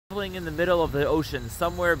Traveling in the middle of the ocean,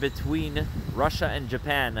 somewhere between Russia and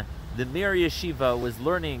Japan, the Mir Yeshiva was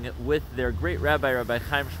learning with their great rabbi, Rabbi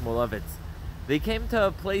Chaim Shmulevitz. They came to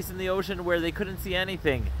a place in the ocean where they couldn't see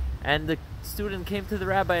anything, and the student came to the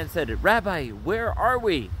rabbi and said, "Rabbi, where are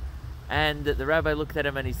we?" And the rabbi looked at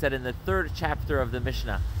him and he said, in the 3rd chapter of the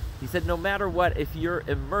Mishnah, he said, no matter what, if you're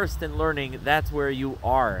immersed in learning, that's where you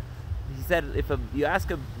are. He said, if you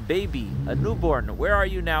ask a baby, a newborn, where are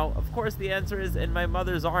you now? Of course the answer is in my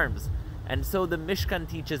mother's arms. And so the Mishkan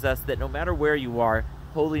teaches us that no matter where you are,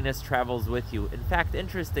 holiness travels with you. In fact,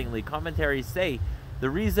 interestingly, commentaries say the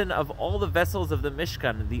reason of all the vessels of the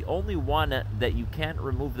Mishkan, the only one that you can't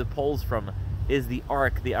remove the poles from is the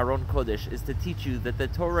Ark, the Aron Kodesh, is to teach you that the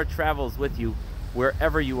Torah travels with you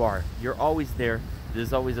wherever you are. You're always there.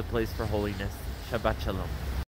 There's always a place for holiness. Shabbat Shalom.